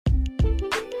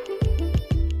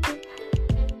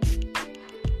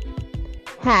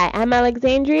Hi, I'm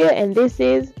Alexandria, and this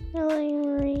is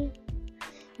Hillary.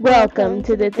 Welcome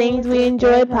to the Things We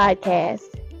Enjoy podcast.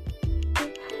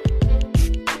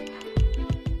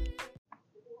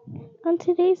 On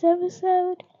today's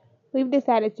episode, We've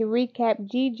decided to recap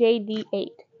GJD8,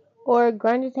 or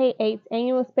Grunge 8's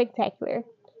annual spectacular.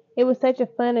 It was such a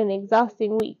fun and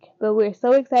exhausting week, but we're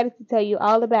so excited to tell you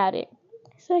all about it.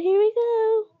 so here we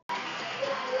go.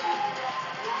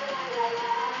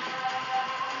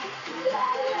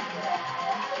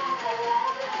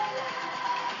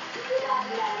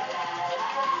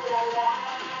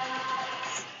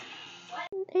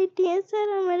 They danced at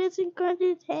a medicine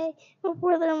Grunge Day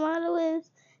before their motto is,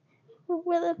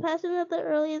 where the passion of the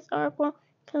earliest art form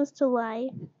comes to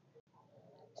life.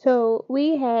 So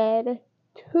we had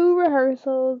 2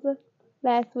 rehearsals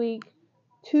last week,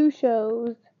 2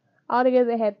 shows.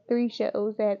 Altogether, they had 3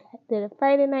 shows. They did a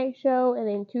Friday night show and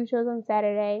then 2 shows on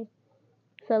Saturday.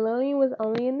 So Lillian was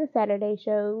only in the Saturday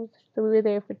shows, so we were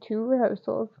there for 2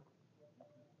 rehearsals.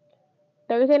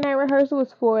 Thursday night rehearsal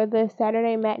was for the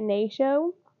Saturday matinee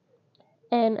show.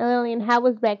 And Lillian, how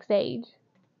was backstage?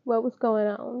 What was going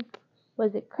on?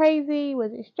 Was it crazy?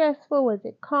 Was it stressful? Was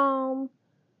it calm?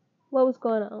 What was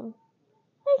going on?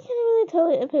 I can't really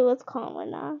tell if it was calm or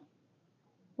not.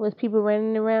 Was people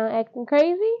running around acting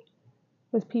crazy?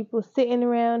 Was people sitting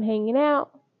around hanging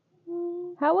out?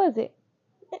 How was it?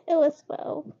 It was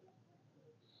both.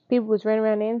 People was running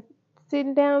around and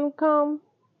sitting down calm?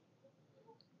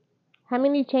 How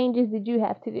many changes did you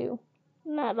have to do?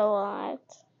 Not a lot.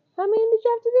 How many did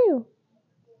you have to do?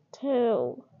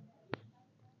 2.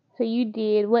 So you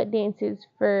did what dances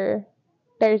for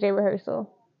Thursday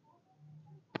rehearsal?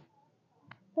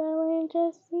 Ballet and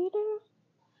Jazz Theater?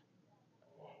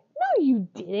 No, you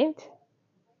didn't.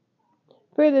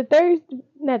 For the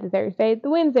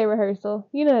Wednesday rehearsal.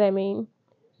 You know what I mean.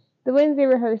 The Wednesday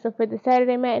rehearsal for the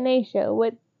Saturday matinee show.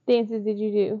 What dances did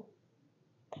you do?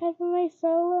 Type of my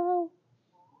solo.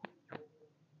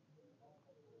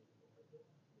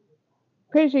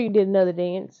 Pretty sure you did another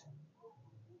dance.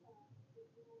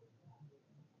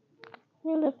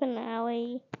 In the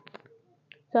finale.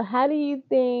 So how do you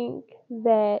think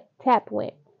that tap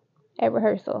went at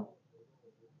rehearsal?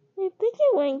 I think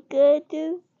it went good.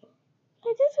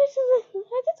 I just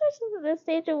wish the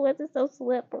stage wasn't so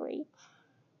slippery.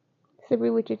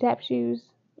 Slippery with your tap shoes?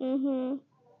 Mm-hmm.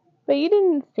 But you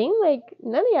didn't seem like,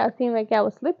 none of y'all seemed like y'all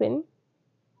was slipping.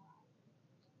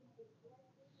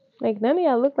 Like, none of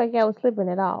y'all looked like y'all was slipping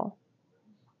at all.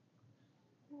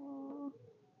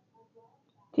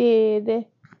 Did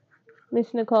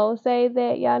Miss Nicole say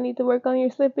that y'all need to work on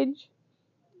your slippage?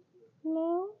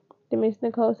 No. Did Miss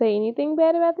Nicole say anything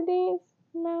bad about the dance?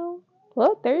 No.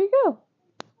 Well, there you go.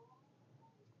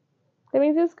 That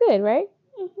means it was good, right?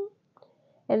 Mm-hmm.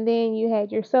 And then you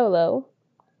had your solo.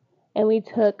 And we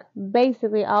took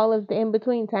basically all of the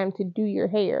in-between time to do your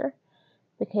hair.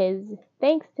 Because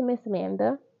thanks to Miss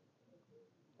Amanda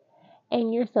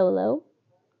and your solo,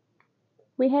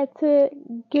 we had to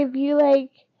give you like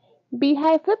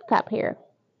beehive flip top hair.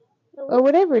 Or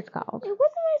whatever it's called. It wasn't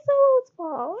my solo's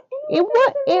fault. It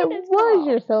was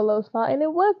your solo's fault, and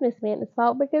it was Miss Amanda's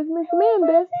fault because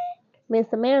Miss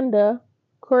Amanda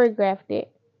choreographed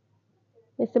it.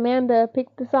 Miss Amanda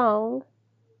picked the song.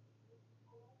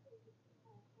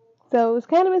 So it was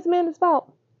kind of Miss Amanda's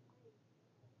fault.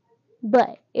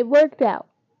 But it worked out,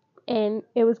 and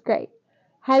it was great.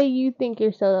 How do you think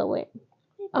your solo went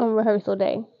on rehearsal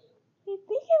day? I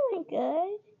think it went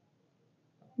good.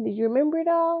 Did you remember it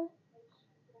all?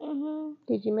 Mm-hmm.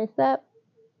 Did you mess up?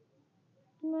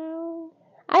 No.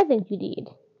 I think you did.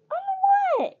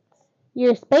 On what?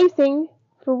 Your spacing,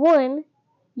 for one.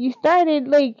 You started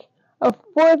like a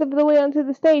fourth of the way onto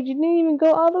the stage. You didn't even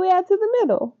go all the way out to the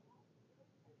middle.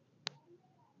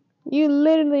 You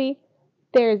literally,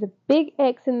 there's a big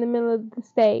X in the middle of the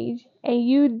stage, and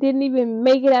you didn't even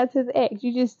make it out to the X.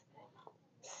 You just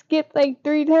skipped like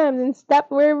 3 times and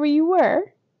stopped wherever you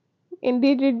were and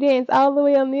did your dance all the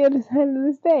way on the other side of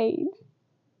the stage.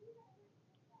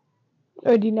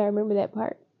 Or do you not remember that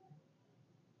part?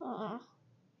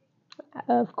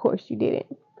 Of course you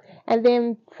didn't. And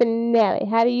then finale.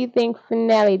 How do you think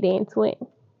finale dance went?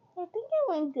 I think it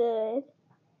went good.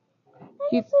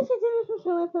 I just wish I didn't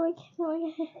feel like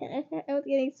I was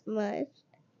getting smushed.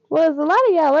 Well, there's a lot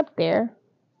of y'all up there.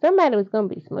 Somebody was going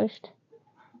to be smushed.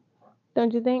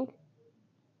 Don't you think?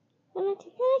 And I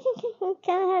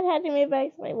kind of had to make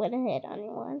back so I wouldn't hit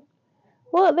anyone.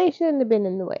 Well, they shouldn't have been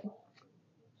in the way.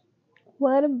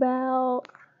 What about...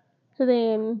 So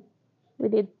then we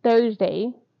did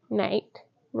Thursday night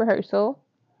rehearsal,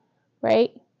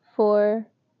 right? For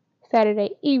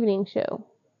Saturday evening show.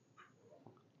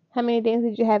 How many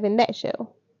dances did you have in that show?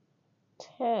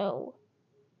 2.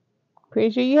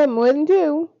 Pretty sure you had more than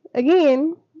 2.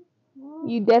 Again,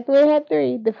 you definitely had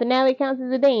 3. The finale counts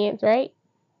as a dance, right?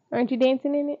 Aren't you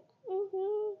dancing in it?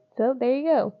 Mhm. So there you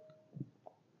go.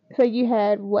 So you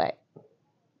had what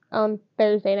on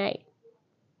Thursday night?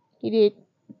 You did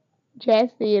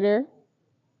jazz theater,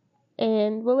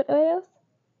 and what else?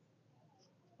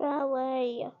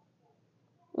 Ballet.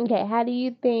 Okay, how do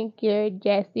you think your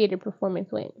jazz theater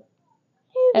performance went?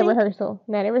 At rehearsal,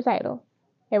 not a recital.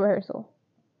 At rehearsal.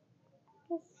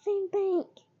 Same thing.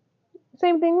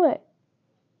 Same thing. What?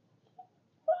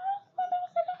 The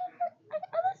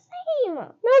same.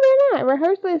 No, they're not.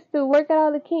 Rehearsal is to work out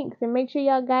all the kinks and make sure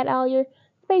y'all got all your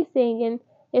spacing, and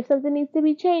if something needs to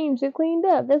be changed or cleaned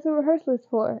up, that's what rehearsal is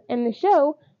for. And the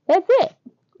show, that's it.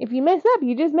 If you mess up,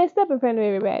 you just messed up in front of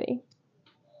everybody.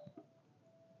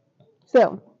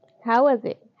 So, how was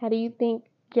it? How do you think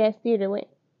jazz theater went?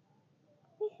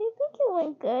 I think it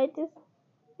went good. Just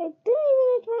I didn't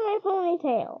even enjoy my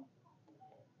ponytail.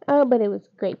 Oh, but it was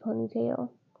a great ponytail.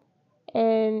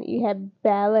 And you had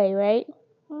ballet, right?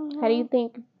 How do you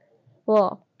think?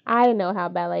 Well, I know how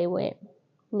ballet went.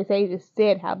 Miss A just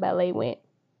said how ballet went.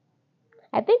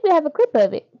 I think we have a clip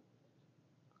of it.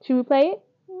 Should we play it?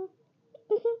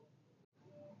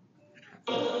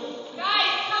 Guys,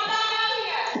 come back out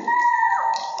here.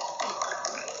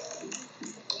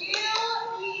 You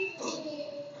need to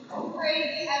be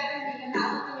crazy every week, and that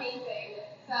was the main thing.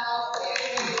 So,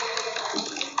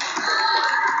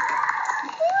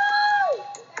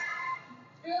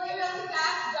 really, really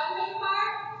fast jumping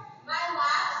part. My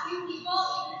last few people,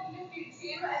 even if you just do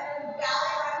 2, and then the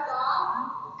ballet runs off,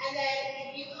 and then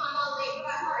if you come on late for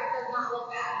that part, it does not look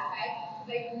bad, okay?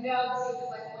 Because I know the stage is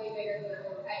like way bigger than that,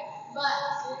 okay? But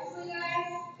seriously, guys,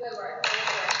 good work.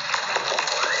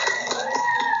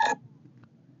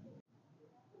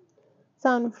 So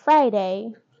on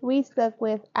Friday, we stuck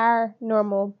with our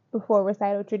normal before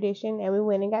recital tradition, and we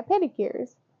went and got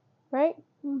pedicures, right?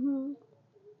 Mhm.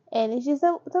 And it's just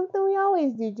something we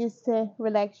always do, just to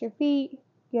relax your feet,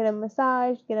 get a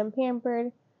massage, get them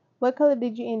pampered. What color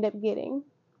did you end up getting?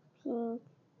 Pink. Do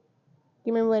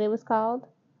you remember what it was called?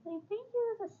 I think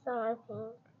it was a summer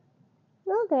pink.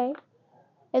 Okay.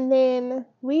 And then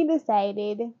we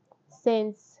decided,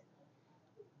 since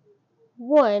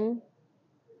one,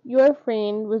 your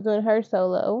friend was doing her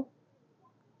solo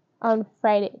on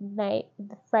Friday night,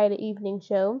 the Friday evening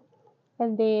show,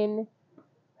 and then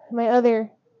my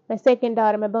second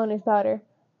daughter, my bonus daughter,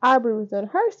 Aubrey, was doing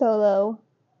her solo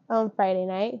on Friday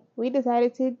night. We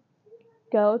decided to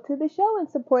go to the show and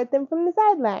support them from the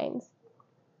sidelines.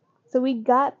 So we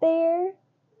got there,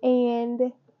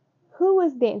 and who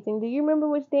was dancing? Do you remember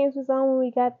which dance was on when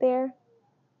we got there?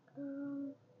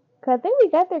 Cause I think we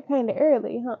got there kind of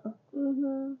early, huh?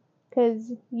 Mhm.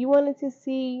 Cause you wanted to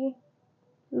see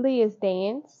Leah's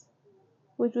dance,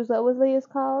 which was what was Leah's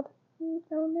called?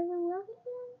 I'll never love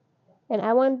again. And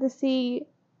I wanted to see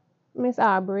Miss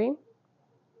Aubrey.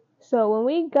 So when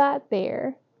we got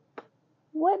there,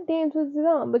 what dance was it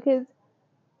on? Because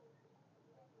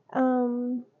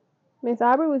Miss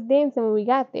Aubrey was dancing when we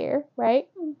got there, right?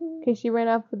 Because she ran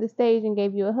off of the stage and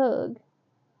gave you a hug.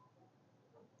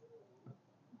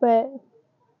 But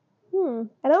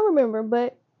I don't remember.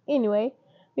 But anyway,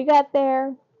 we got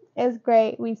there. It's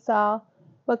great. We saw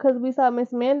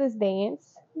Miss Amanda's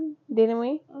dance, didn't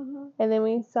we? And then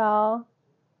we saw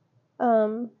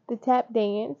the tap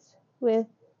dance with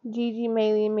Gigi,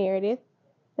 Maylee, and Meredith,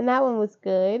 and that one was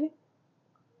good.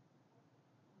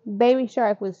 Baby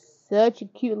Shark was such a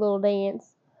cute little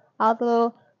dance. All the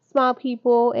little small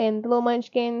people and the little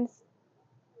munchkins,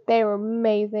 they were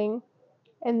amazing.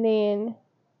 And then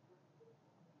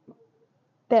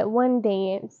that one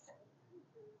dance,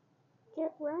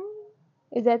 Get right.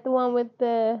 is that the one with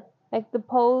the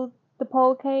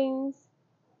pole canes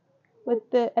with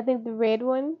I think the red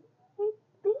one? I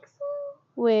think so.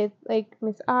 With like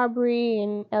Miss Aubrey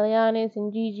and Elianis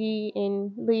and Gigi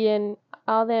and Leah and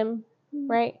all them,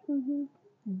 right? Mhm.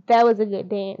 That was a good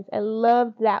dance. I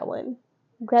loved that one.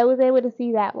 I was able to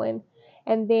see that one.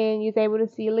 And then you was able to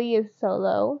see Leah's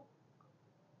solo.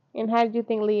 And how did you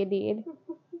think Leah did?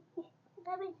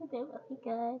 I think she did really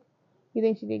good. You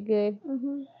think she did good?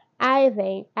 Mhm. I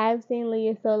think I've seen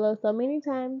Leah's solo so many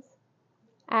times.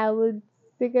 I was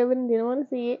sick of it and didn't want to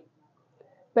see it.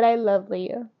 But I love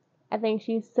Leah. I think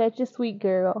she's such a sweet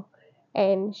girl.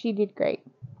 And she did great.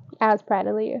 I was proud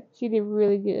of Leah. She did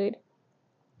really good.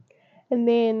 And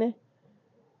then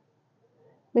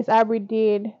Miss Aubrey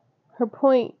did her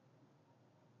point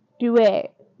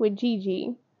duet with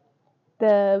Gigi,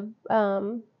 the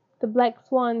Black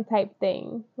Swan type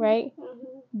thing, right?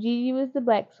 Gigi was the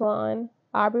black swan,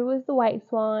 Aubrey was the white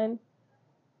swan,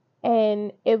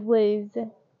 and it was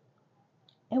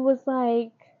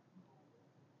like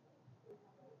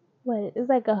what? It was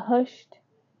like a hushed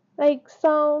like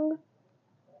song.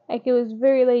 Like it was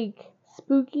very like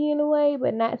spooky in a way,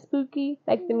 but not spooky,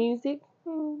 like the music.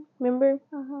 Remember?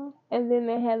 And then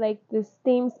they had like the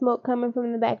steam smoke coming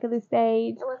from the back of the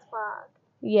stage. It was fog.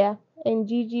 Yeah, and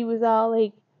Gigi was all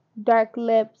like dark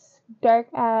lips, dark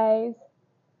eyes,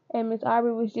 and Miss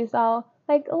Aubrey was just all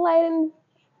like light and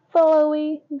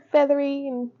flowy, and feathery,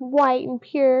 and white and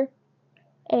pure.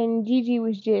 And Gigi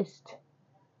was just,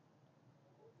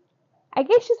 I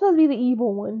guess she's supposed to be the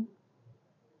evil one,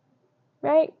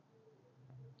 right?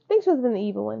 I think she's supposed to be the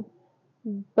evil one,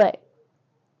 but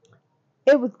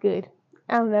it was good.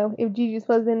 I don't know if Gigi's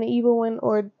supposed to be the evil one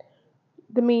or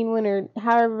the mean one or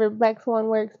however Black Swan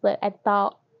works, but I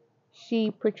thought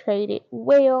she portrayed it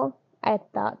well. I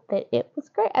thought that it was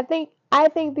great. I think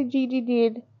that Gigi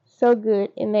did so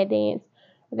good in that dance.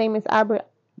 I think Miss Aubrey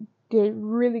did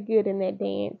really good in that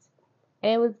dance.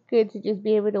 And it was good to just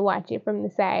be able to watch it from the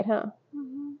side, huh?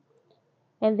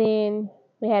 And then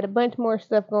we had a bunch more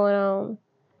stuff going on.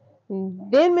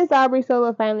 And then Miss Aubrey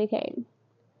solo finally came.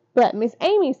 But Miss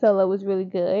Amy's solo was really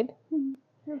good.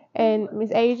 And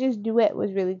Miss Asia's duet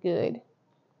was really good.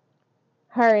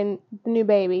 Her and the new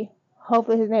baby.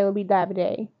 Hopefully his name will be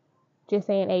Davide. Just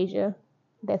saying Asia.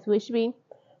 That's what it should be.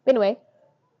 But anyway,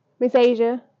 Miss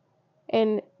Asia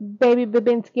and Baby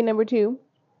Babinski #2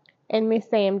 and Miss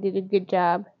Sam did a good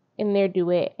job in their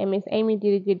duet. And Miss Amy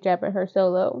did a good job in her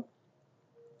solo.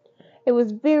 It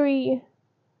was very,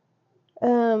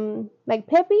 like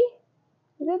peppy.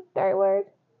 Is that the right word?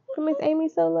 For Miss Amy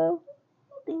solo?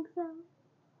 I think so.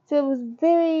 So it was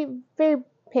very, very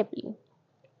peppy.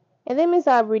 And then Miss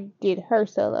Aubrey did her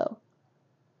solo.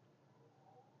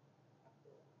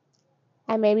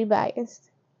 I may be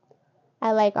biased.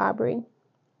 I like Aubrey.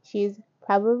 She's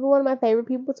probably one of my favorite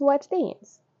people to watch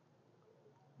dance.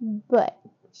 But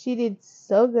she did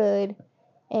so good.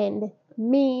 And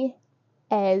me,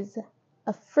 as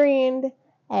a friend,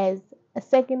 as a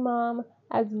second mom,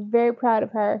 I was very proud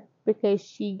of her because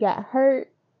she got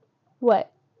hurt,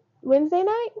 what, Wednesday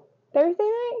night? Thursday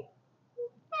night?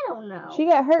 I don't know. She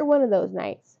got hurt one of those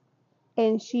nights.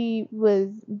 And she was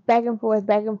back and forth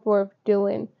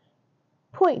doing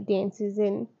point dances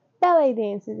and ballet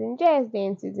dances and jazz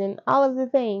dances and all of the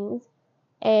things.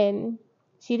 And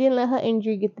she didn't let her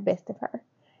injury get the best of her.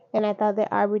 And I thought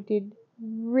that Aubrey did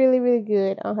really, really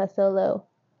good on her solo.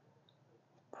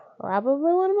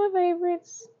 Probably one of my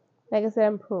favorites. Like I said,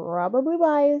 I'm probably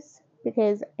biased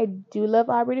because I do love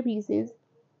Aubrey to pieces.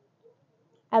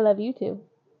 I love you too.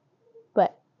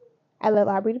 But I love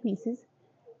Aubrey to pieces.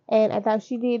 And I thought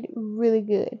she did really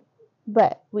good.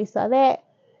 But we saw that.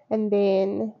 And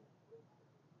then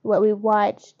what we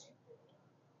watched,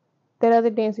 that other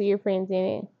dance with your friends in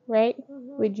it, right?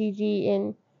 With Gigi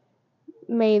and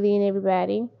Maylee and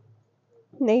everybody.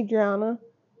 Nadriana.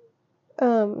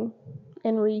 And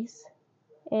Reese.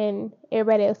 And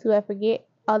everybody else who I forget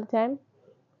all the time.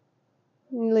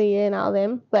 Leah and all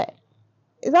them. But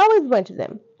it's always a bunch of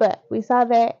them. But we saw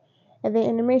that. And then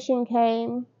intermission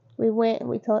came. We went and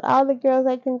we told all the girls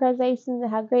like congratulations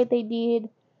and how great they did.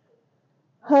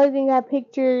 Hugged and got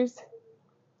pictures.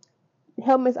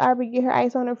 Helped Miss Aubrey get her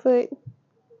ice on her foot.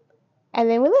 And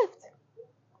then we left.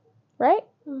 Right?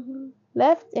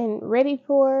 Left and ready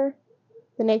for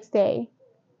the next day.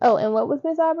 Oh, and what was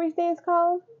Miss Aubrey's dance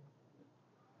called?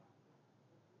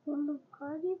 When the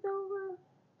party's over?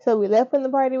 So we left when the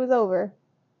party was over.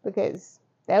 Because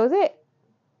that was it.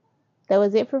 That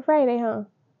was it for Friday, huh?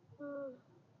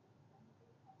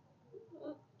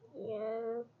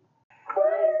 Yeah.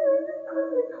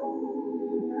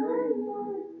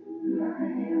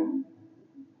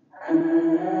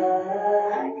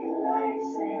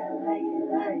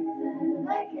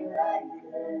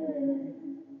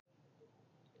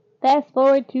 Fast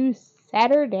forward to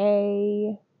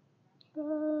Saturday.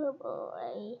 Oh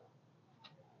boy.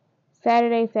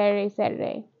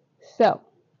 Saturday. So,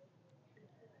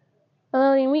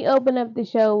 we open up the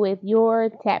show with your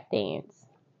tap dance.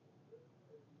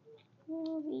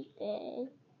 We did.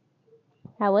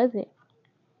 How was it? It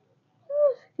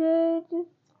was good. Just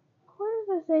what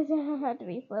does the stage have to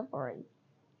be slippery?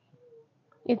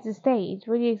 It's a stage.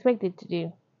 What do you expect it to do?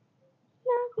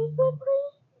 Not be slippery?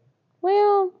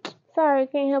 Well, sorry, I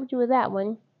can't help you with that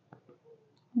one.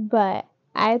 But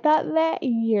I thought that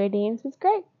your dance was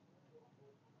great.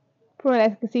 From what I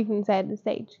could see from the side of the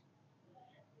stage.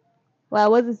 Well, I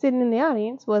wasn't sitting in the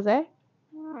audience, was I?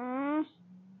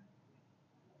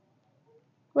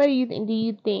 What do you think? Do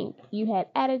you think you had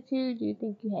attitude? Do you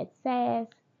think you had sass?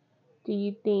 Do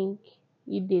you think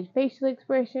you did facial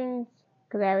expressions?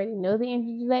 Because I already know the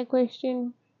answer to that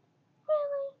question.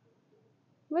 Really?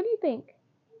 What do you think?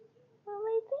 Well,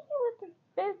 I think it was a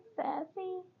bit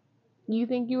sassy. You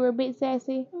think you were a bit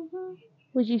sassy? Mhm.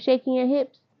 Was you shaking your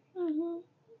hips Mhm.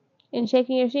 and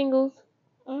shaking your shingles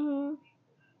Mhm.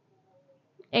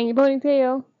 and your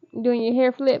ponytail, doing your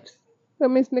hair flips? What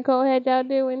Miss Nicole had y'all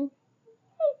doing?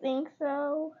 I think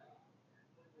so.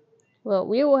 Well,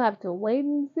 we will have to wait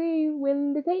and see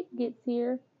when the tape gets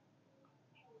here.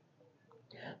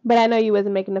 But I know you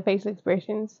wasn't making the facial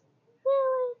expressions.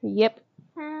 Really? Yep,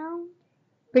 How?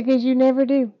 because you never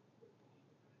do.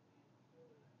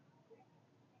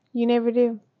 You never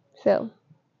do. So,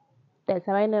 that's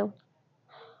how I know.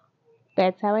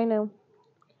 That's how I know.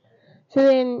 So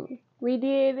then we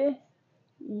did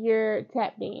your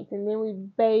tap dance, and then we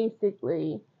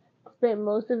basically spent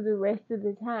most of the rest of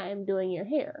the time doing your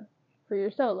hair for your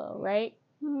solo, right?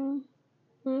 Mhm.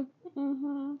 Hmm?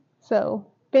 Mhm. So,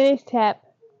 finished tap,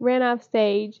 ran off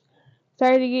stage,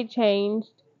 started to get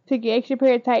changed, took your extra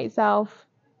pair of tights off,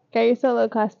 got your solo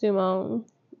costume on,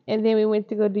 and then we went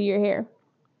to go do your hair.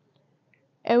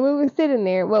 And we were sitting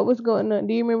there. What was going on?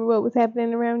 Do you remember what was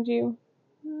happening around you?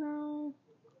 No.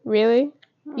 Really?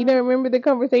 You don't remember the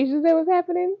conversations that was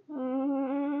happening?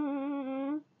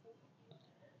 Mhm.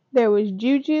 There was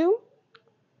Juju,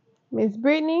 Miss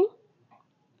Brittany,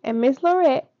 and Miss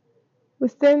Laurette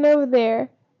was sitting over there,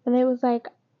 and they was like,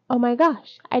 "Oh my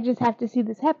gosh, I just have to see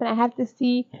this happen. I have to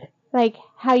see, like,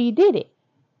 how you did it.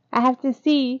 I have to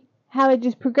see how it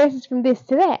just progresses from this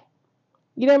to that."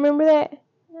 You don't remember that?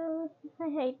 No, I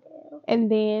hate you.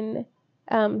 And then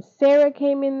Sarah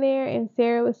came in there, and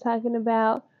Sarah was talking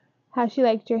about how she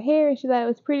liked your hair and she thought it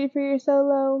was pretty for your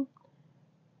solo.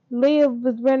 Leah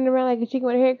was running around like a chicken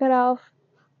with her hair cut off.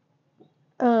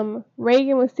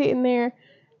 Reagan was sitting there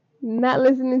not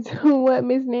listening to what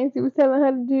Miss Nancy was telling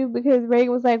her to do because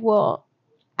Reagan was like, "Well,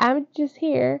 I'm just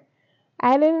here.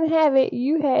 I didn't have it.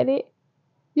 You had it."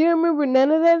 You don't remember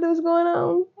none of that was going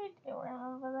on? I do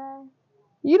remember that.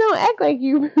 You don't act like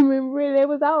you remember it. It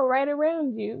was all right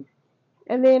around you.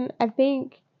 And then I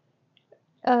think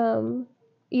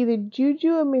either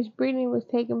Juju or Miss Brittany was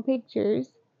taking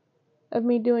pictures of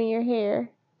me doing your hair.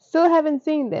 Still haven't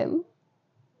seen them.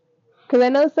 Because I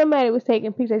know somebody was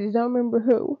taking pictures. I just don't remember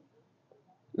who.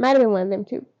 Might have been one of them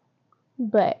too.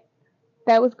 But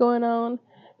that was going on.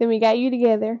 Then we got you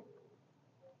together.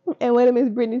 And what did Miss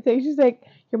Brittany say? She's like,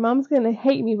 "Your mom's going to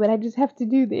hate me, but I just have to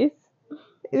do this."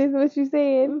 This is what she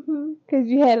said. Because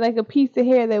you had like a piece of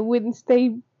hair that wouldn't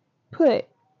stay put.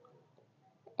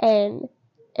 And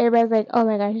everybody's like, "Oh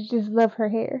my gosh, you just love her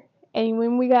hair." And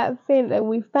when we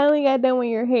finally got done with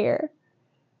your hair,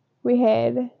 we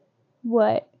had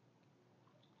what?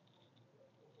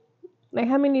 Like,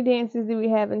 how many dances did we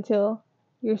have until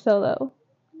your solo?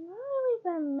 Not really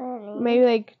that many. Maybe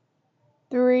like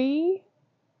 3,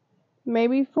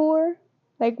 maybe 4.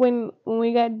 Like when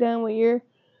we got done with your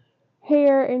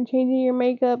hair and changing your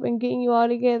makeup and getting you all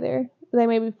together, like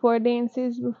maybe 4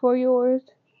 dances before yours,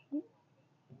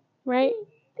 right?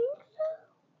 I think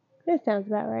so. That sounds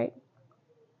about right.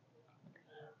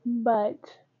 But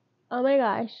oh my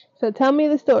gosh! So tell me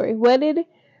the story.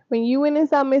 When you went and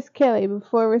saw Miss Kelly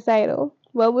before recital?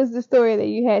 What was the story that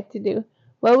you had to do?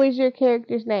 What was your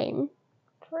character's name?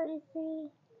 Tracy.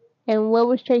 And what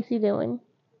was Tracy doing?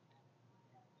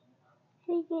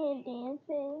 Singing and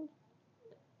dancing.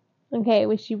 Okay,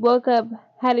 when she woke up,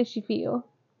 how did she feel?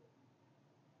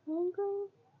 Angry.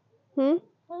 Hmm?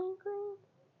 Angry.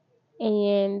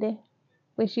 And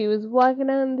when she was walking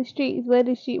on the streets, what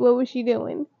was she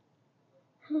doing?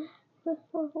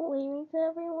 Before waving to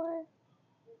everyone.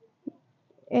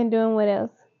 And doing what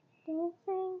else?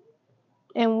 Dancing.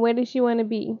 And where did she want to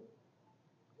be?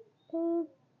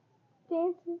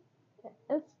 Dancing.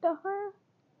 A star.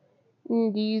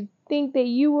 And do you think that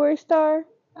you were a star?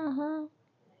 Uh-huh.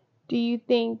 Do you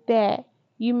think that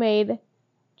you made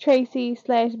Tracy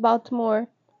 / Baltimore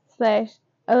 /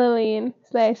 Lillian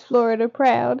 / Florida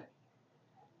proud?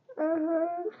 Uh-huh.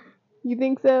 You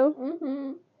think so?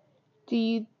 Mm-hmm. Do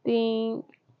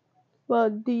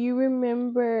you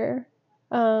remember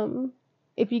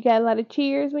if you got a lot of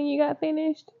cheers when you got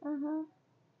finished? Uh-huh.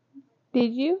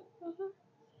 Did you? Uh-huh.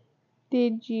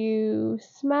 Did you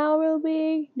smile real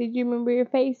big? Did you remember your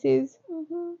faces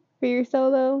Mm-hmm. for your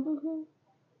solo? Mm-hmm.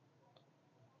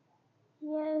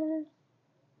 Yes.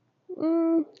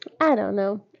 I don't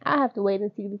know. I have to wait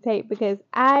and see the tape because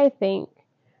I think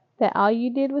that all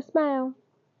you did was smile.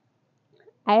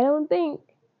 I don't think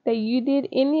that you did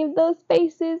any of those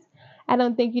faces. I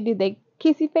don't think you did the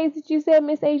kissy face that you said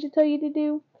Miss Asia told you to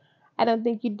do. I don't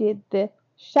think you did the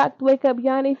shocked wake up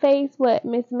yawny face, what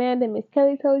Miss Amanda and Miss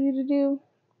Kelly told you to do.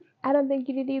 I don't think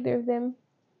you did either of them.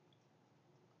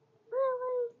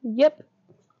 Really? Yep.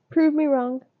 Prove me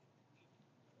wrong.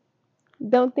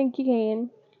 Don't think you can.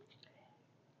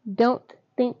 Don't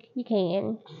think you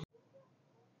can.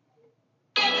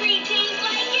 Every day's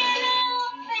like an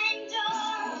open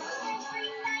door. Every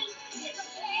night is a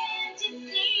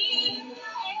fantasy.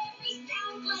 Every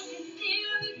sound's like a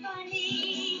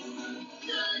symphony.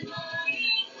 Good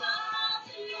morning,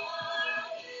 Baltimore.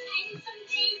 And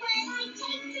someday when I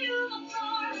take to the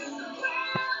floor, the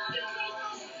world will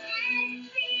and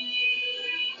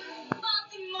see.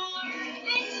 Baltimore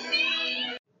and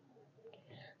me.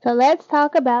 So let's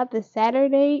talk about the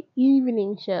Saturday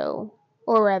evening show.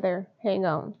 Or rather, hang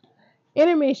on.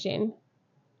 Intermission.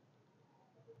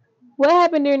 What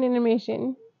happened during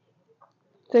intermission?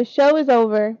 The show is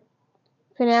over.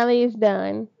 Finale is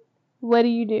done. What do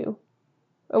you do?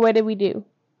 Or what did we do?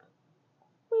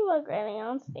 We were Granny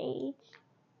on stage.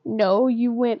 No,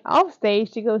 you went off stage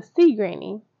to go see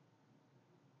Granny.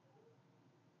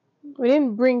 We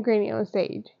didn't bring Granny on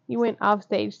stage. You went off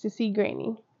stage to see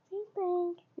Granny. Same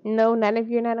thing. No, not if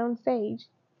you're not on stage.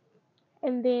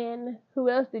 And then, who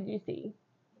else did you see?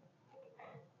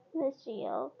 Miss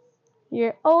Shields.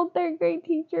 Your old third grade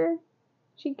teacher.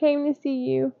 She came to see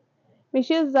you. Miss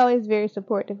Shields is always very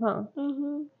supportive, huh?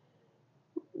 Mm-hmm.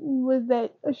 Was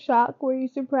that a shock? Were you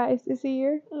surprised to see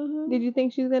her? Mm-hmm. Did you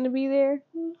think she was going to be there?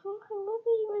 I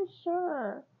wasn't even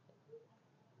sure.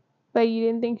 But you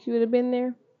didn't think she would have been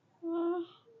there?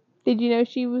 Did you know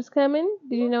she was coming?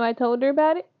 Did you know I told her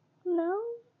about it? No.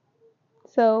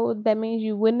 So that means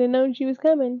you wouldn't have known she was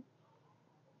coming.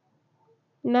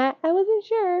 Not, I wasn't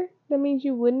sure. That means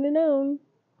you wouldn't have known.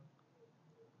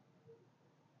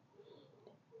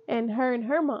 And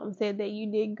her mom said that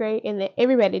you did great and that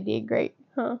everybody did great,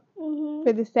 huh? Mm-hmm.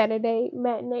 For the Saturday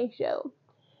matinee show.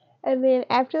 And then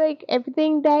after like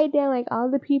everything died down, like all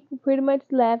the people pretty much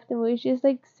left and we was just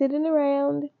like sitting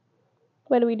around.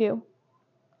 What do we do?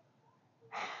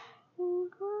 We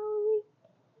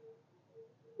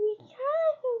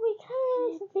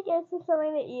kind of to get some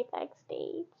something to eat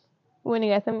backstage. When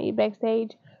you got something to eat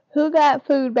backstage. Who got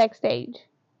food backstage?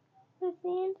 Miss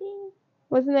Angie.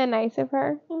 Wasn't that nice of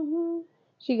her? Mm-hmm.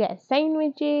 She got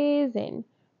sandwiches and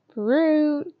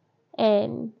fruit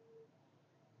and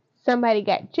somebody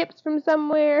got chips from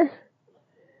somewhere.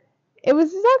 It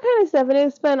was just all kind of stuff and it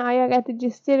was fun. All y'all got to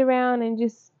just sit around and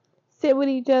just sit with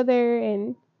each other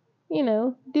and, you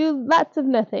know, do lots of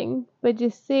nothing. But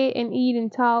just sit and eat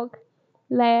and talk,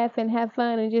 laugh and have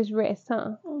fun and just rest,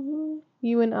 huh? Mm-hmm.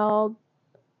 You and all,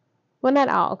 well not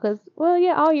all, cause, well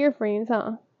yeah, all your friends,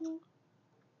 huh?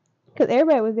 Cause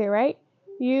everybody was there, right?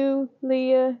 You,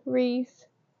 Leah, Reese,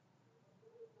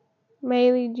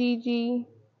 Maylee, Gigi,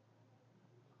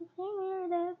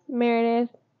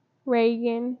 Meredith,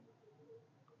 Reagan,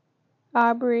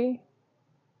 Aubrey.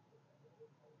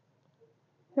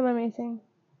 Who am I missing?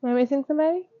 Am I missing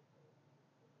somebody?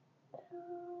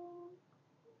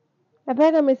 I feel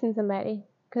like I'm missing somebody.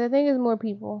 Cause I think there's more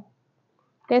people.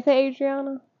 Did I say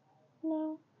Adriana?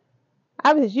 No.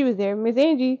 Obviously she was there. Miss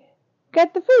Angie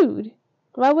got the food.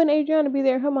 Why wouldn't Adriana be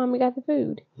there? Her mommy got the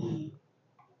food.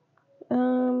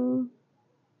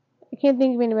 I can't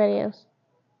think of anybody else.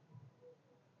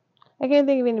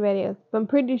 But I'm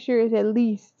pretty sure it's at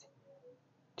least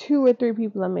 2 or 3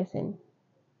 people I'm missing.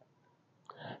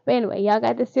 But anyway, y'all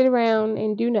got to sit around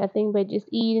and do nothing but just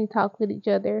eat and talk with each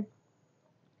other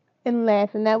and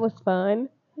laugh, and that was fun.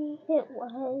 It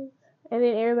was. And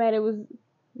then everybody was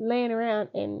laying around,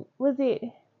 and was it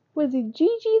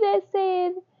Gigi that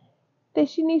said that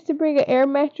she needs to bring an air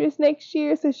mattress next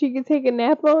year so she can take a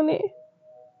nap on it?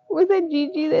 Was that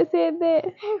Gigi that said that?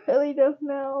 I really don't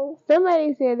know.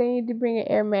 Somebody said they need to bring an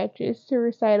air mattress to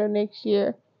recital next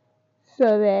year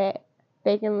so that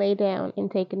they can lay down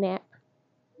and take a nap.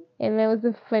 And that was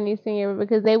the funniest thing ever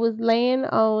because they was laying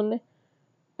on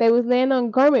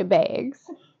garment bags.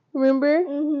 Remember?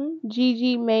 Mm-hmm.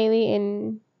 Gigi, Maylee,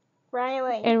 and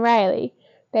Riley.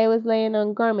 They was laying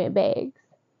on garment bags.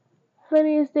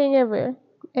 Funniest thing ever.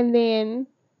 And then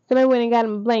somebody went and got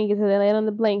them a blanket, so they laid on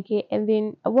the blanket. And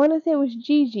then I want to say it was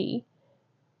Gigi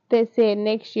that said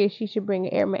next year she should bring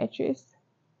an air mattress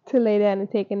to lay down and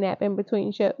take a nap in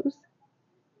between shows.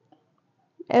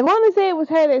 I want to say it was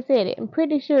her that said it. I'm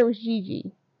pretty sure it was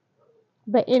Gigi.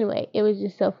 But anyway, it was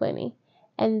just so funny.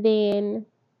 And then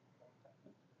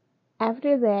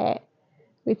after that,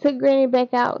 we took Granny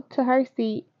back out to her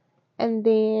seat. And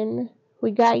then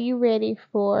we got you ready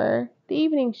for the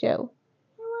evening show.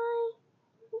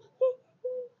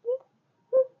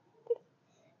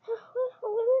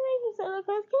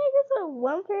 it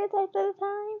one paratype at a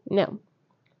time? No.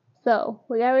 So,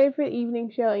 we got ready for the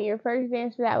evening show, and your first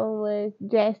dance for that one was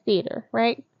Jazz Theater,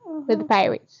 right? With the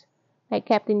pirates. Like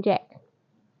Captain Jack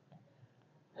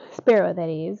Sparrow, that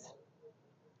is.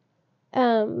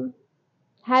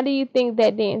 How do you think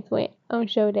that dance went on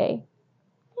show day?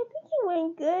 I think it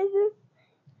went good.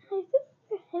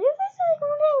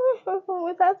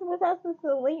 Without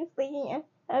some leaves sticking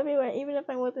everywhere, even if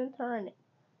I wasn't turning.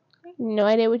 No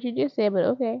idea what you just said, but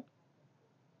okay.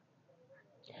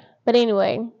 But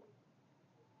anyway,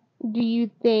 do you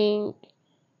think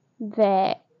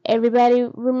that everybody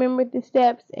remembered the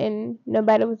steps and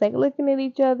nobody was like looking at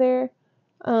each other?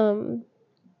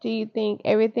 Do you think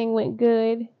everything went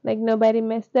good? Like nobody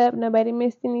messed up, nobody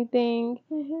missed anything?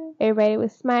 Everybody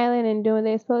was smiling and doing what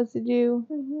they're supposed to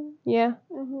do? Yeah?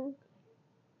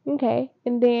 Okay.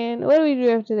 And then what do we do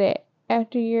after that?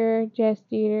 After your jazz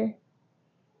theater?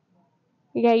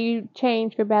 You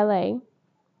changed for ballet,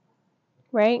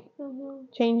 right?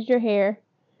 Changed your hair,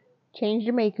 changed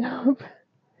your makeup.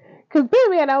 Because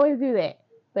apparently I'd always do that.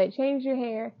 But changed your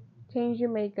hair, changed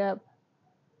your makeup,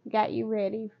 got you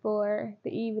ready for the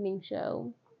evening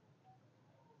show.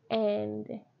 And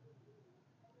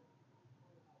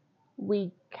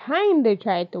we kind of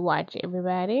tried to watch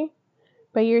everybody.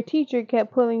 But your teacher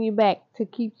kept pulling you back to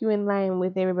keep you in line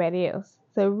with everybody else.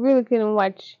 So really couldn't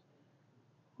watch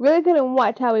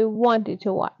how we wanted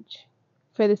to watch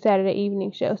for the Saturday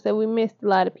evening show. So we missed a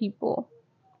lot of people.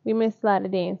 We missed a lot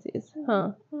of dances,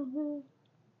 huh?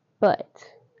 But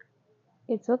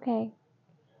it's okay.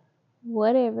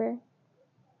 Whatever.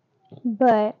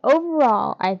 But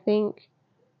overall, I think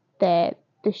that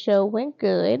the show went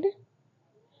good.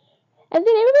 And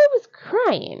then everybody was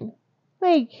crying.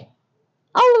 Like,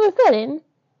 all of a sudden,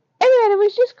 everybody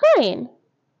was just crying.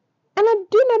 And I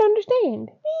do not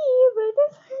understand.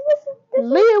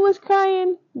 Leah was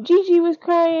crying. Gigi was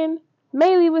crying.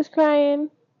 Maylee was crying.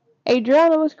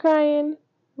 Adriana was crying.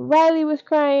 Riley was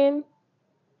crying.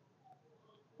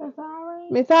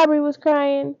 Miss Aubrey was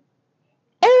crying.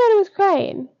 Everybody was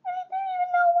crying. I didn't even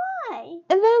know why.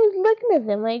 And then I was looking at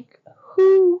them like,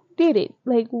 who did it?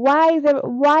 Like, why is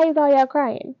all y'all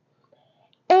crying?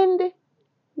 And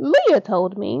Leah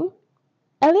told me,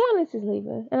 Elianis is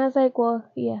leaving. And I was like, well,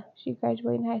 yeah, she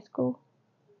graduated high school.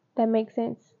 That makes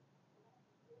sense.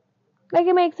 Like,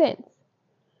 it makes sense.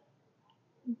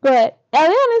 But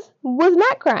Elianis was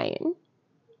not crying.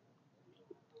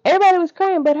 Everybody was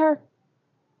crying but her.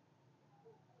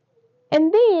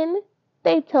 And then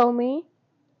Leah tells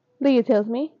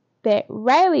me that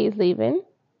Riley is leaving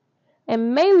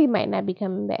and Maylee might not be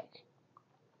coming back.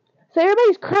 So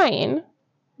everybody's crying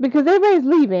because everybody's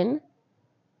leaving.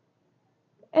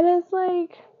 And I was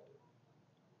like,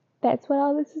 that's what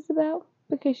all this is about?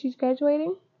 Because she's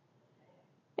graduating?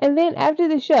 And then after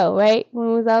the show, right, when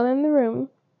we was all in the room,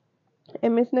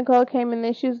 and Miss Nicole came in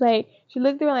there, she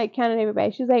looked around like counted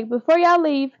everybody. She was like, before y'all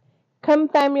leave, come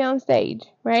find me on stage,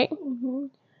 right?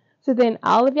 So then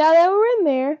all of y'all that were in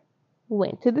there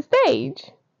went to the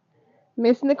stage.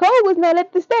 Miss Nicole was not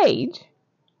at the stage.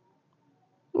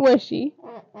 Was she?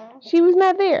 She was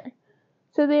not there.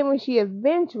 So then when she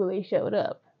eventually showed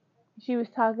up, she was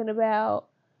talking about,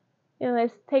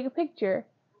 let's take a picture.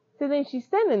 So then she's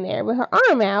standing there with her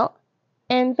arm out,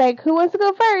 and it's like, who wants to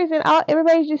go first? And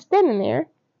everybody's just standing there.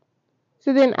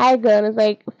 So then I go and it's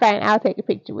like, fine, I'll take a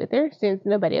picture with her since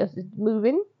nobody else is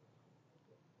moving.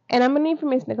 And I'm going to need for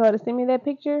Miss Nicole to send me that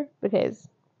picture because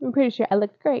I'm pretty sure I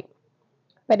looked great.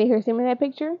 But I did her send me that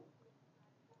picture.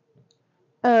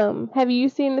 Have you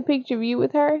seen the picture of you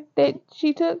with her that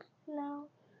she took? No.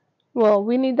 Well,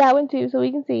 we need that one too so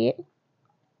we can see it.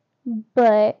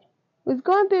 But I was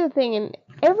going through the thing and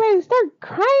everybody started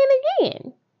crying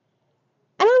again.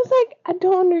 And I was like, I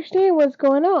don't understand what's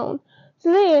going on.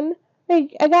 So then,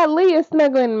 I got Leah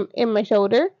snuggling in my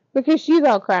shoulder because she's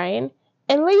all crying.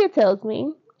 And Leah tells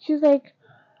me, she's like,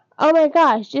 oh my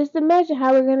gosh, just imagine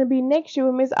how we're going to be next year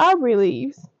when Miss Aubrey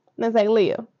leaves. And I was like,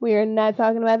 Leah, we are not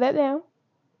talking about that now.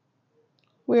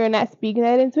 We are not speaking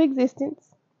that into existence.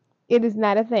 It is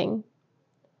not a thing.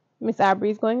 Miss Aubrey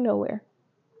is going nowhere.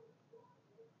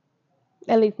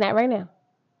 At least not right now.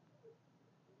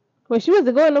 Well, she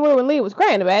wasn't going nowhere when Leah was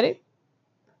crying about it.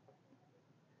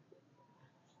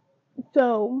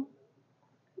 So,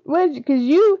 because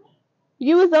you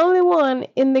was the only one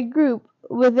in the group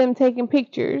with them taking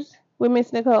pictures with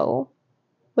Miss Nicole.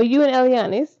 Well, you and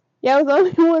Elianis, y'all was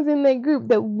the only ones in that group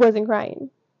that wasn't crying.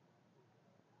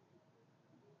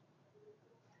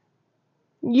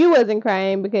 You wasn't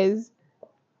crying because,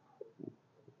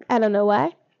 I don't know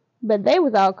why, but they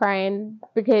was all crying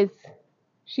because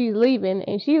she's leaving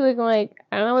and she looking like,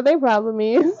 I don't know what their problem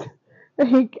is.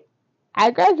 Like,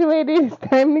 I graduated. It's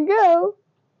time to go.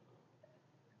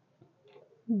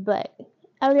 But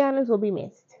Eliana's will be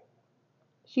missed.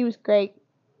 She was great.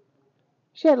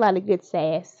 She had a lot of good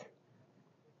sass.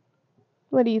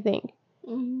 What do you think?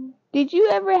 Mhm. Did you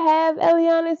ever have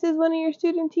Eliana's as one of your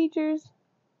student teachers?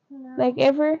 No. Like,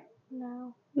 ever?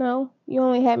 No. No? You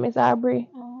only had Miss Aubrey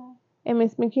Mhm. and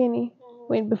Miss McKinney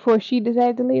Mhm. before she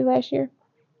decided to leave last year?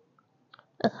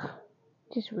 Ugh,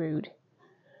 just rude.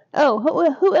 Oh,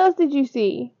 who else did you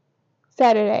see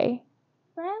Saturday?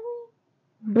 Bradley?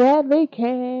 Bradley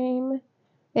came.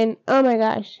 And oh my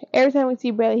gosh, every time we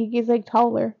see Bradley, he gets like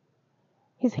taller.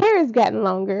 His hair has gotten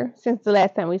longer since the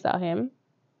last time we saw him.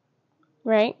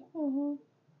 Right? Mhm.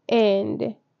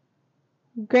 And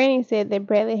Granny said that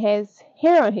Bradley has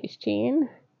hair on his chin.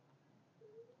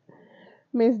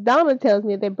 Miss Donna tells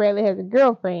me that Bradley has a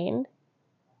girlfriend.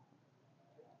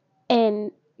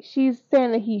 And she's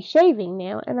saying that he's shaving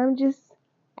now. And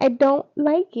I don't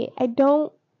like it. I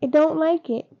don't like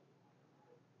it.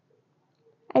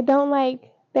 I don't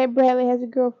like that Bradley has a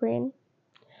girlfriend.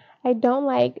 I don't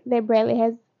like that Bradley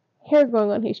has hair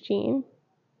growing on his chin.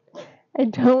 I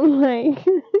don't like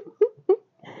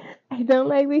I don't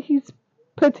like that he's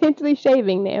potentially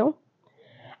shaving now.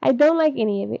 I don't like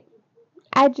any of it.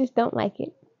 I just don't like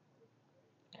it.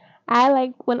 I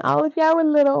like when all of y'all were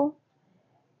little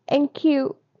and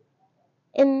cute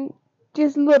and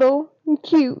just little and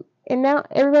cute, and now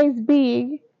everybody's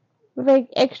big with like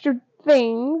extra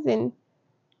things, and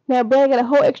now Brad got a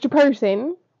whole extra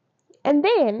person. And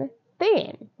then,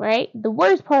 right, the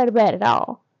worst part about it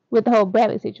all with the whole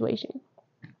Bradley situation.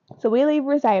 So we leave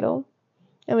recital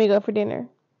and we go for dinner.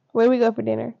 Where do we go for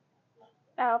dinner?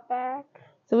 Outback.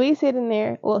 So we standing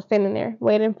there,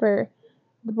 waiting for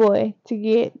the boy to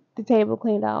get the table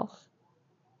cleaned off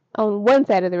on one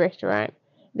side of the restaurant.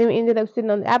 Then we ended up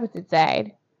sitting on the opposite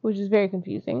side, which is very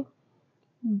confusing.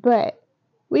 But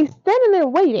we standing there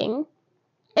waiting,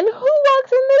 and who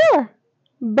walks in the door?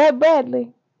 But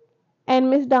Bradley and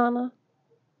Miss Donna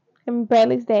and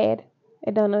Bradley's dad.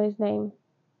 I don't know his name.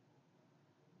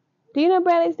 Do you know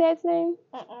Bradley's dad's name?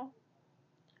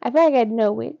 I feel like I'd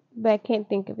know it, but I can't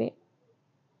think of it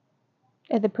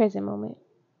at the present moment.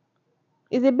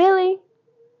 Is it Billy?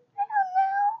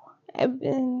 I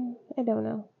don't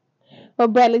know. Well,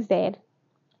 Bradley's dad.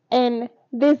 And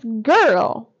this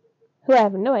girl, who I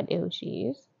have no idea who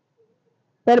she is,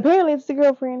 but apparently it's the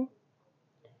girlfriend.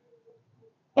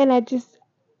 And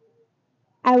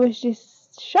I was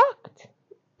just shocked.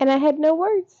 And I had no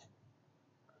words.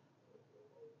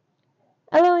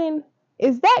 Lillian,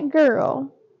 is that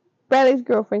girl Bradley's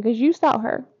girlfriend? Because you saw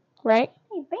her, right?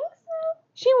 You think so?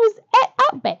 She was at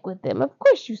Outback with them. Of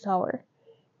course you saw her.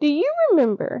 Do you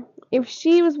remember if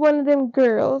she was one of them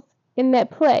girls in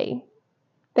that play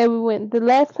that we went, the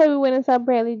last play we went and saw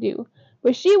Bradley do?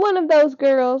 Was she one of those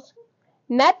girls?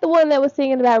 Not the one that was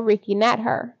singing about Ricky, not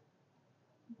her,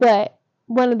 but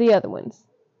one of the other ones.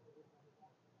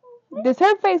 Does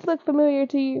her face look familiar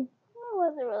to you? I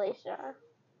wasn't really sure.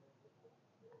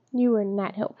 You were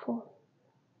not helpful.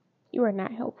 You are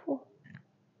not helpful.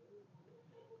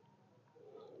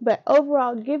 But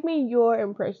overall, give me your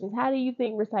impressions. How do you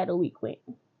think recital week went?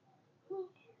 I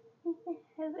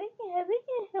think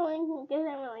it went good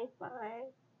and really fun.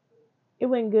 It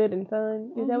went good and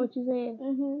fun. Is that what you said?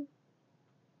 Mhm.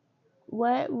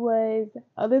 What was,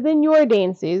 other than your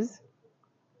dances,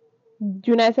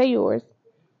 do not say yours,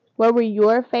 what were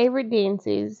your favorite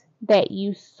dances that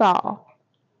you saw?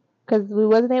 Because we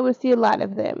wasn't able to see a lot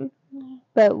of them.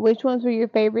 But which ones were your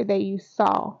favorite that you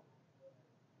saw?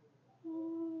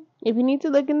 If you need to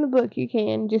look in the book, you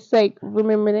can. Just like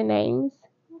remember the names.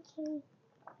 Okay.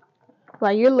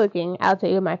 While you're looking, I'll tell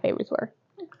you what my favorites were.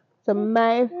 So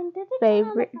my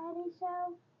favorite.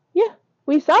 Yeah,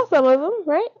 we saw some of them,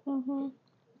 right? Mhm.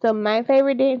 So my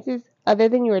favorite dances, other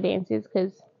than your dances,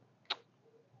 because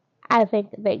I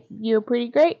think that you're pretty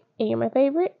great and you're my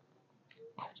favorite.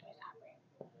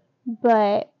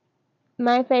 But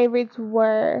my favorites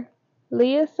were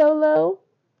Leah solo,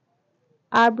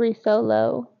 Aubrey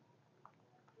solo,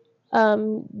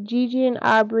 Gigi and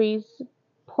Aubrey's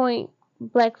point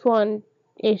Black Swan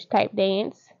ish type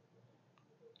dance.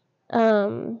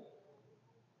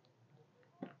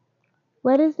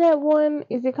 What is that one?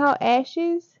 Is it called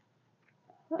Ashes?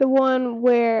 The one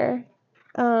where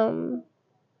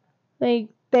like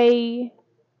they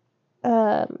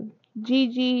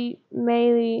Gigi,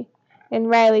 Maylee, and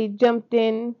Riley jumped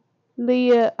in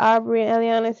Leah, Aubrey, and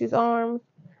Eliana's arms,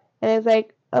 and it's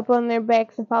like up on their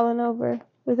backs and falling over.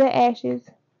 Was that Ashes?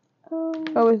 Or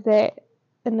was that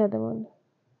another one?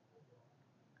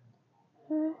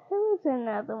 Who was What's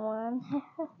another one?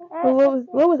 Well,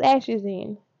 what was Ashes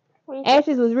in?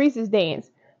 Ashes was Reese's dance.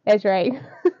 That's right.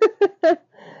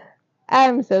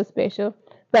 I'm so special.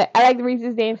 But I like the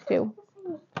Reese's dance too.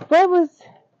 But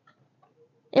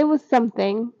it was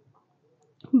something.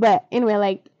 But anyway,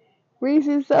 like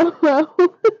Reese's solo,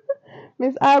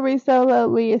 Miss Aubrey solo,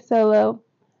 Leah solo.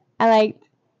 I liked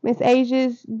Miss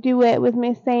Asia's duet with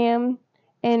Miss Sam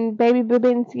and Baby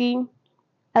Babinski.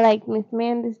 I liked Miss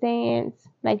Amanda's dance,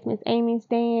 liked Miss Amy's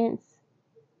dance,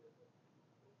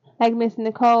 like Miss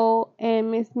Nicole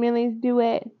and Miss Millie's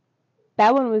duet.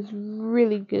 That one was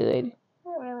really good.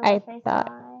 I thought.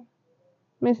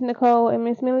 Miss Nicole and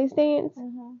Miss Millie's dance?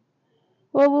 Mm-hmm.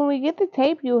 Well, when we get the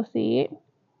tape, you'll see it.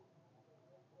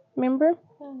 Remember?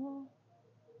 Mm-hmm.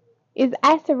 Is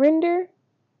I Surrender?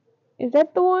 Is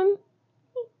that the one?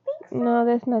 I think so. No,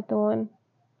 that's not the one.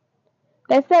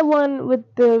 That's that one with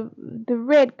the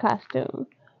red costume.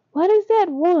 What is that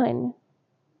one?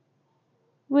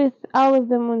 With all of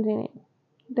them ones in it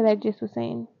that I just was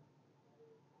saying.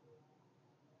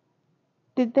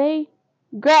 Did they?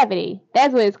 Gravity.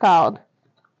 That's what it's called.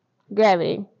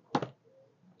 Gravity.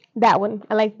 That one.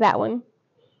 I like that one.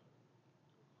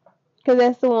 Because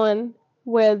that's the one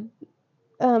where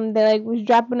they like was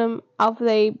dropping them off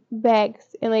their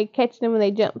backs and like catching them when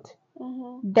they jumped.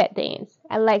 Mm-hmm. That dance.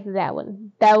 I liked that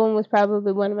one. That one was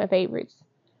probably one of my favorites.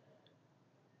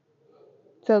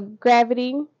 So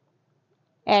Gravity,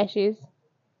 Ashes.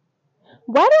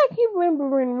 Why do I keep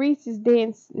remembering Reese's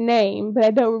dance name, but I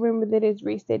don't remember that it's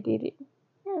Reese that did it?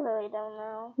 I really don't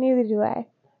know. Neither do I.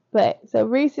 But so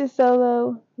Reese's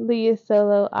solo, Leah's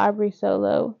solo, Aubrey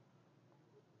solo.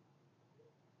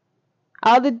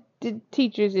 All the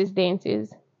teachers is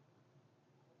dances.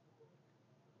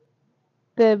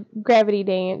 The Gravity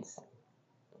dance.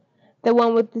 The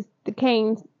one with the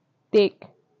cane stick.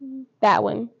 That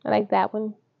one. I like that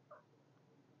one.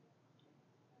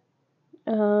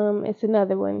 It's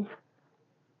another one.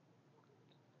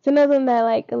 It's another one that I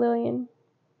like, Lillian.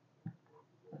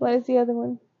 What is the other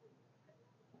one?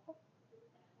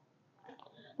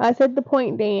 I said the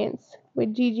point dance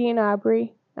with Gigi and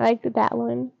Aubrey. I liked that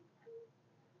one.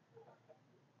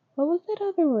 What was that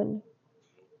other one?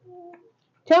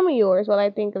 Tell me yours while I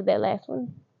think of that last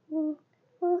one.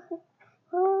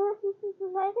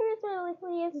 My favorites are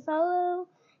Leah's solo,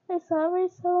 Miss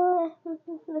Aubrey's solo,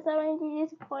 Miss Aubrey and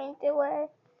Gigi's point away.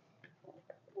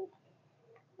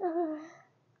 I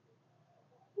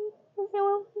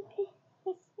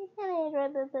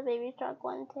enjoyed the Baby Shark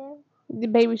one too. The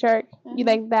Baby Shark. Mm-hmm. You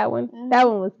liked that one? Mm-hmm. That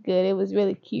one was good. It was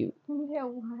really cute. It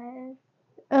was.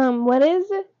 What is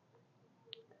it?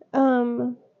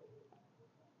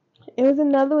 It was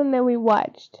another one that we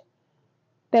watched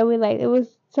that we liked. It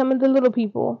was some of the little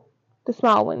people, the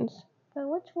small ones. But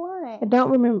which one? I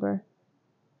don't remember.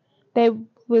 They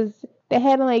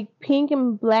had like pink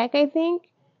and black, I think,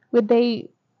 with they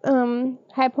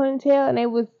high ponytail, and they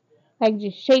was like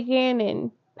just shaking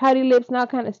and pouty lips and all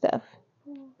kind of stuff.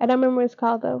 I don't remember what it's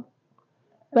called though,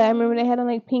 but I remember they had on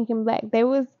like pink and black. They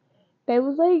was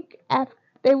like after,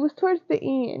 they was towards the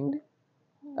end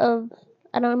of,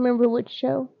 I don't remember which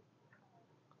show,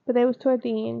 but they was toward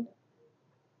the end.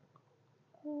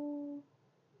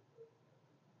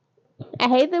 I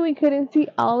hate that we couldn't see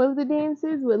all of the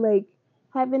dances with like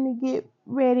having to get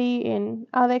ready and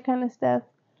all that kind of stuff.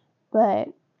 But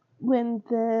when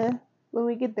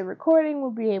we get the recording,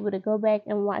 we'll be able to go back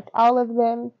and watch all of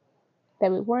them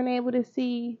that we weren't able to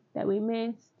see, that we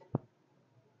missed,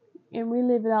 and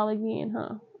relive it all again,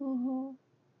 huh? Mm-hmm.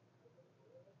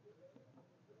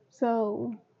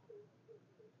 So,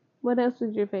 what else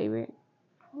was your favorite?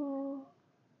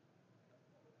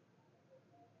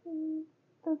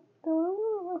 The one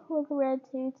with red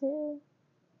tutu.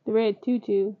 The Red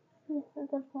Tutu.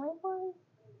 The point one?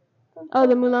 Oh,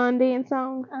 the Mulan dance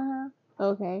song? Uh-huh.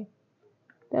 Okay.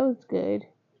 That was good.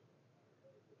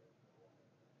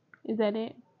 Is that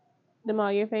it? Them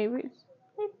all your favorites?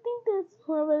 I think there's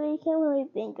more, but I can't really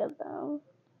think of them.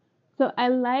 So I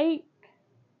liked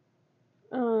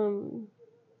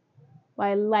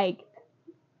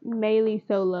Meili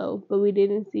solo, but we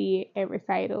didn't see it at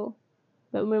recital.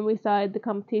 But when we saw it at the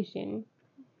competition,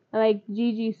 I liked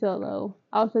Gigi solo.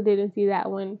 Also didn't see that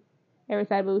one at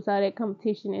recital, but we saw it at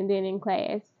competition and then in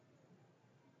class.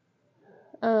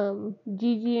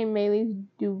 Gigi and Meili's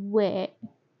duet.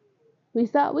 We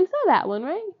saw that one,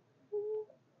 right?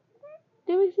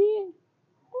 Did we see it?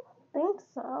 I think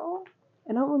so.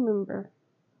 I don't remember.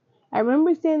 I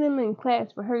remember seeing them in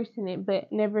class rehearsing it,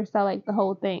 but never saw like the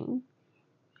whole thing.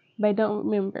 But I don't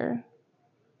remember.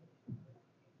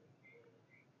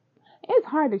 It's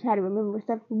hard to try to remember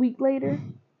stuff a week later.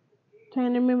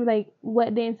 trying to remember like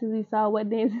what dances we saw, what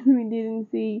dances we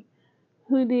didn't see,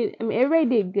 who did. I mean,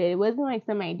 everybody did good. It wasn't like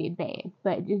somebody did bad,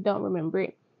 but just don't remember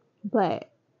it. But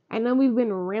I know we've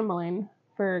been rambling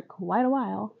for quite a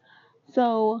while,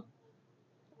 so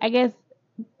I guess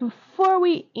before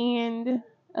we end,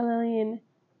 Lillian,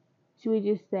 should we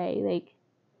just say like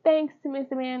thanks to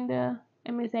Miss Amanda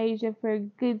and Miss Asia for a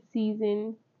good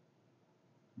season?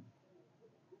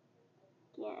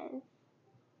 Yes.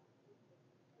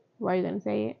 Why are you gonna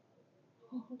say it?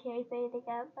 Can we say it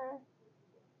together?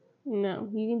 No,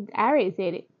 you can. I already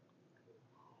said it,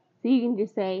 so you can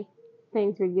just say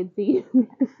thanks for a good season.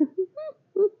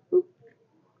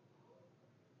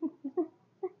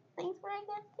 Thanks for a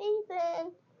good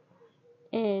season.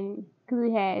 And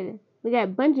because we got a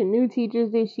bunch of new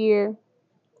teachers this year,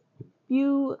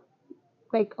 few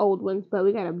like old ones, but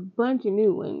we got a bunch of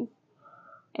new ones.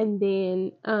 And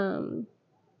then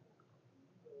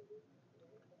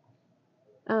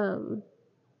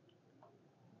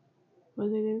what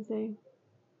was I gonna say?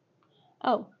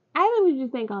 Oh, I think we should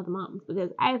just thank all the moms,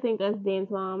 because I think us dance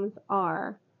moms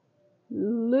are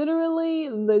literally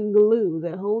the glue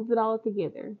that holds it all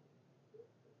together.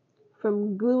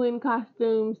 From gluing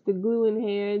costumes to gluing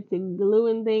hair to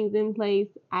gluing things in place,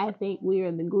 I think we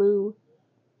are the glue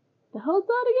that holds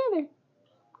it all together.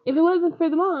 If it wasn't for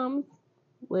the moms,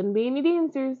 wouldn't be any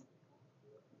dancers.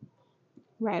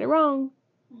 Right or wrong.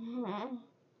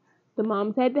 The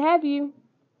moms had to have you.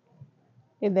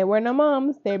 If there were no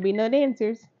moms, there'd be no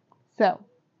dancers. So,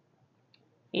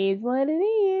 is what it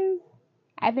is.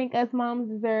 I think us moms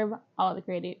deserve all the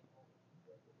credit.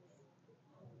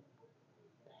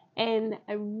 And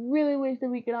I really wish that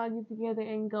we could all get together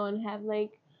and go and have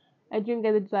like a drink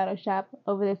at the gelato shop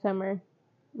over the summer.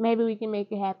 Maybe we can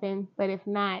make it happen, but if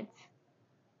not,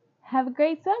 have a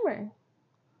great summer.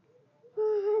 Have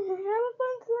a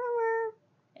fun summer.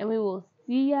 And we will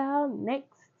see y'all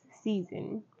next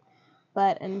season.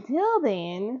 But until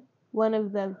then, one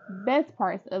of the best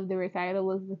parts of the recital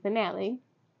was the finale.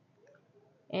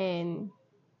 And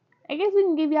I guess we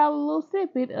can give y'all a little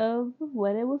snippet of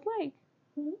what it was like.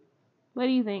 What do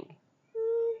you think?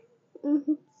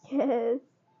 Yes.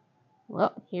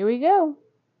 Well, here we go.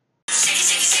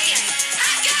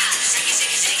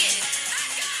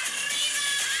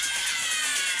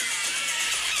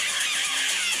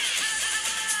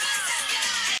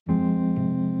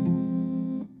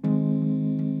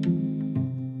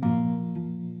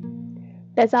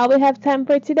 That's all we have time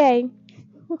for today.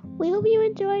 We hope you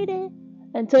enjoyed it.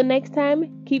 Until next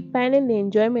time, keep finding the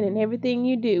enjoyment in everything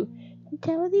you do.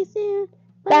 Chat with you soon.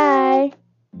 Bye.